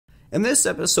In this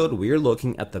episode, we are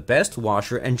looking at the best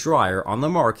washer and dryer on the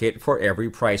market for every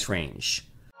price range.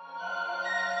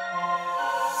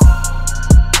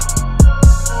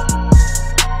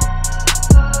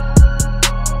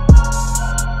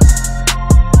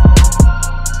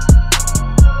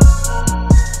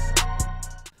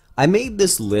 I made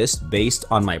this list based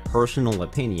on my personal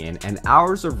opinion and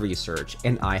hours of research,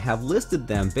 and I have listed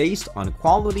them based on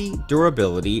quality,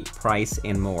 durability, price,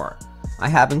 and more. I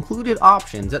have included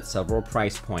options at several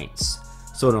price points,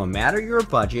 so no matter your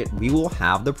budget, we will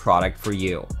have the product for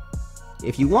you.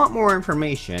 If you want more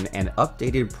information and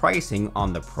updated pricing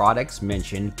on the products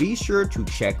mentioned, be sure to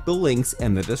check the links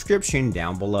in the description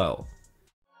down below.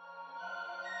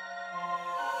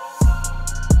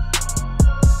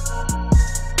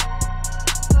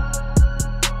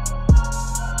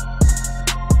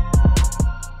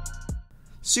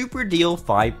 Super Deal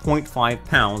 5.5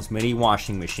 pounds mini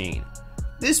washing machine.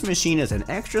 This machine is an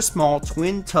extra small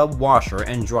twin tub washer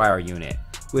and dryer unit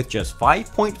with just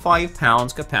 5.5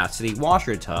 pounds capacity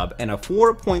washer tub and a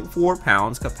 4.4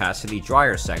 pounds capacity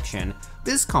dryer section.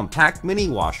 This compact mini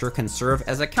washer can serve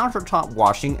as a countertop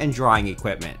washing and drying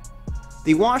equipment.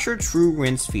 The washer true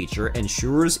rinse feature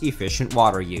ensures efficient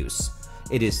water use.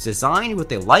 It is designed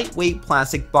with a lightweight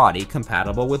plastic body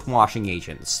compatible with washing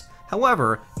agents.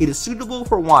 However, it is suitable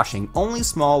for washing only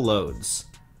small loads.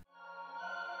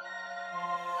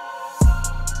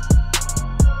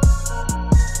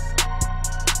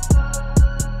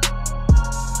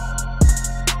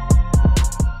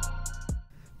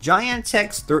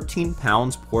 Giantex 13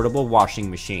 pounds portable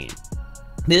washing machine.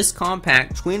 This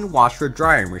compact twin washer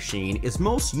dryer machine is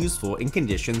most useful in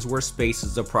conditions where space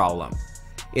is a problem.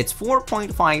 Its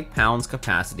 4.5 pounds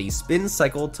capacity spin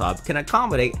cycle tub can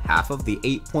accommodate half of the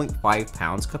 8.5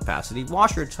 pounds capacity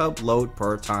washer tub load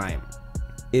per time.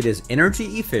 It is energy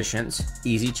efficient,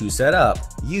 easy to set up,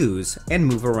 use, and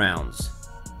move around.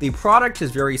 The product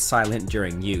is very silent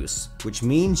during use, which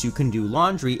means you can do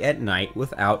laundry at night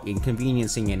without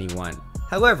inconveniencing anyone.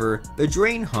 However, the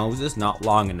drain hose is not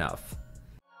long enough.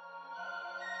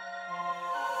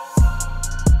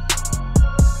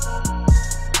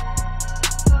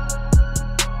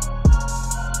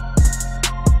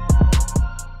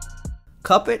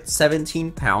 KUPPET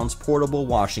 17 pounds portable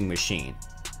washing machine.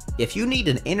 If you need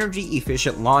an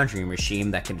energy-efficient laundry machine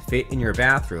that can fit in your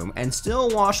bathroom and still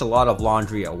wash a lot of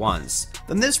laundry at once,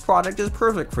 then this product is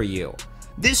perfect for you.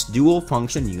 This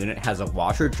dual-function unit has a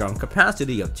washer drum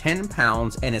capacity of 10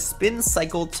 pounds and a spin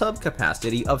cycle tub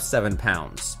capacity of 7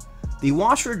 pounds. The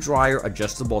washer-dryer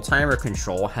adjustable timer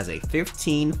control has a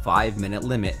 15 5-minute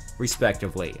limit,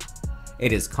 respectively.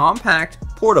 It is compact,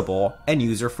 portable, and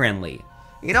user-friendly.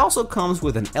 It also comes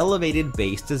with an elevated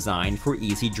base design for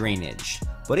easy drainage,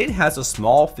 but it has a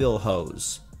small fill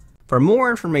hose. For more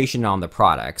information on the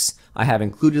products, I have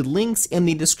included links in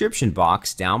the description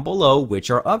box down below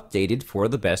which are updated for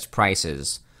the best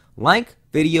prices. Like,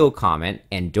 video, comment,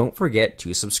 and don't forget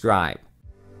to subscribe.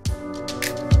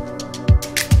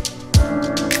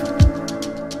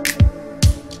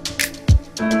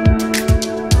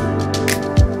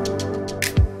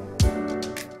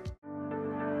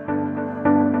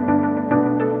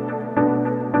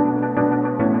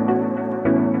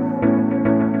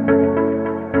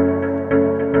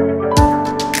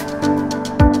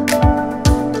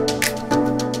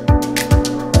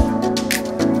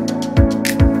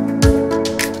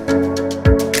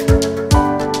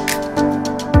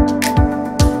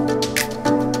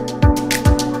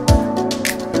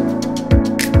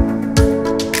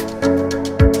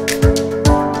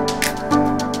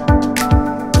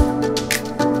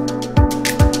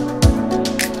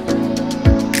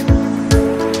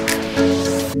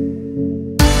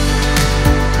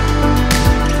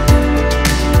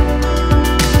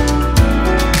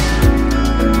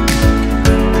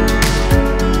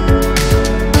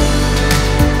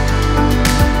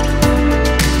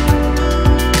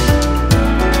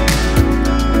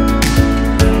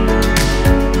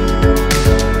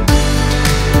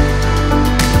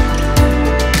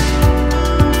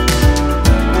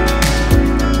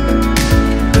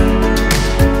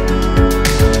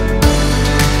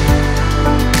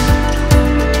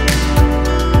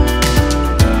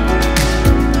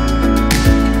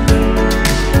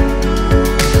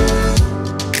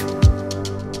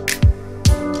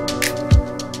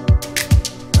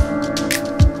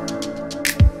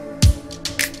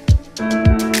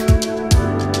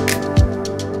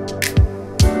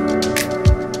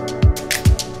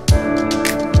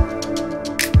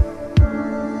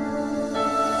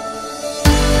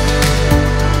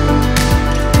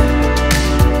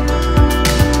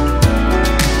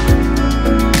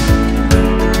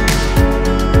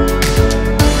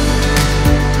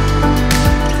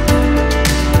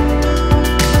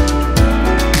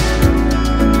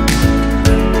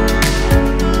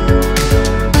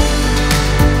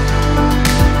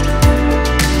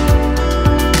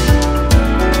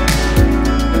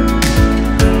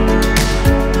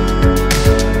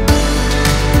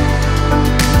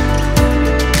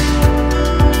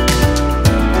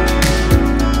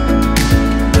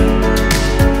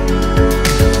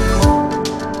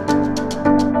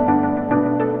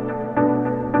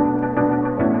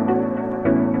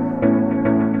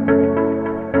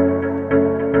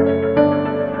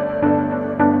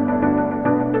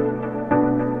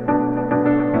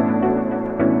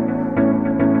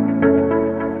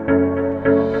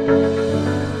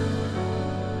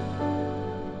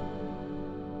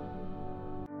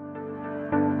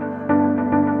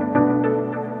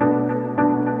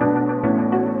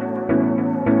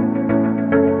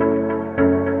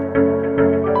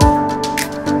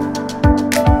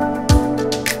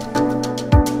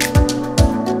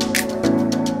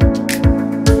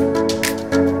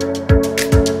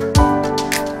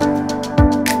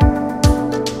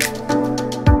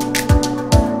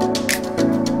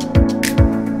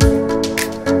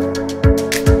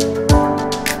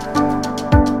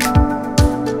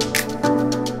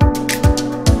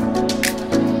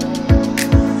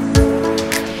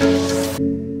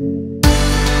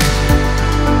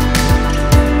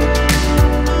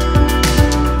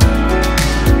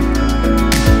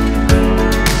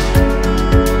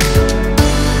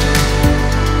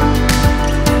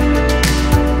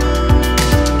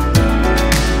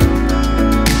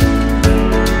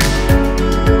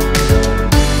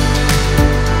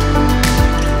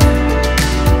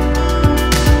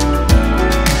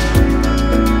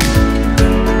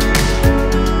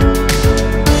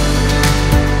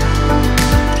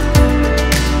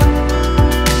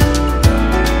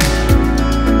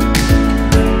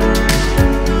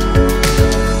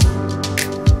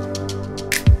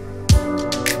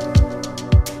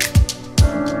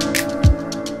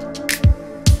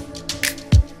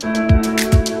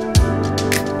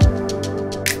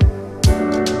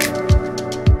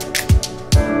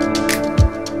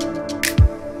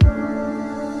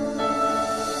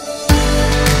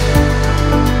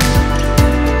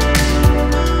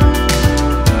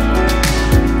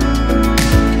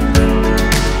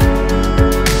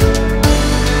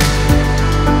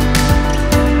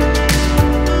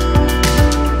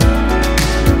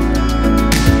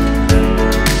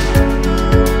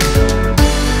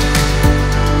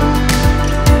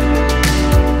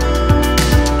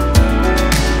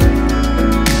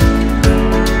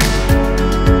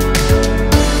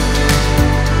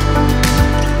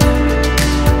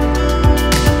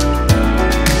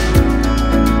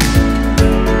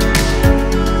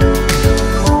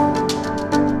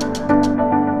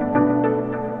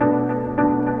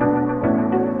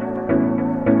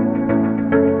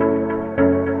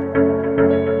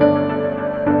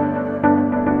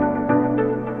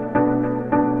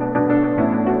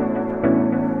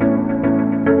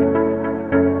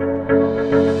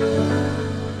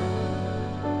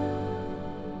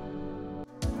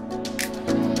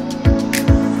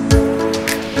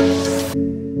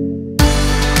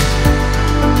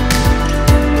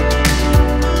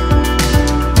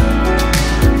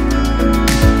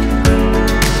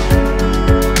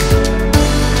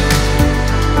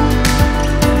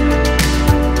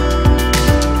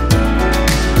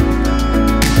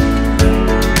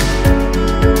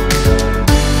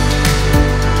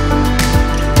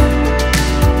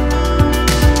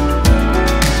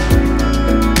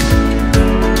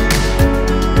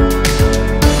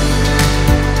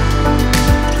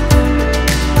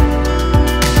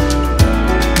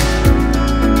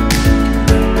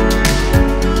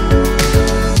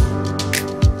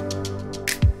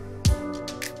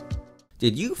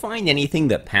 Did you find anything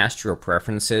that passed your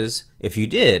preferences? If you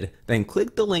did, then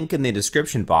click the link in the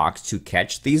description box to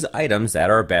catch these items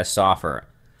at our best offer.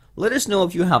 Let us know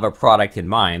if you have a product in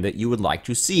mind that you would like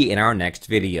to see in our next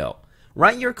video.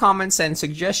 Write your comments and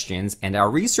suggestions, and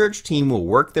our research team will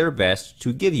work their best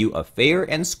to give you a fair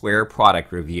and square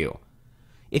product review.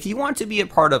 If you want to be a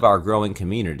part of our growing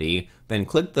community, then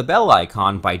click the bell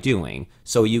icon by doing,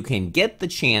 so you can get the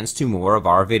chance to more of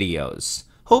our videos.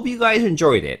 Hope you guys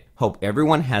enjoyed it. Hope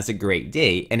everyone has a great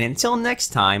day, and until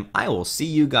next time, I will see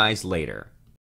you guys later.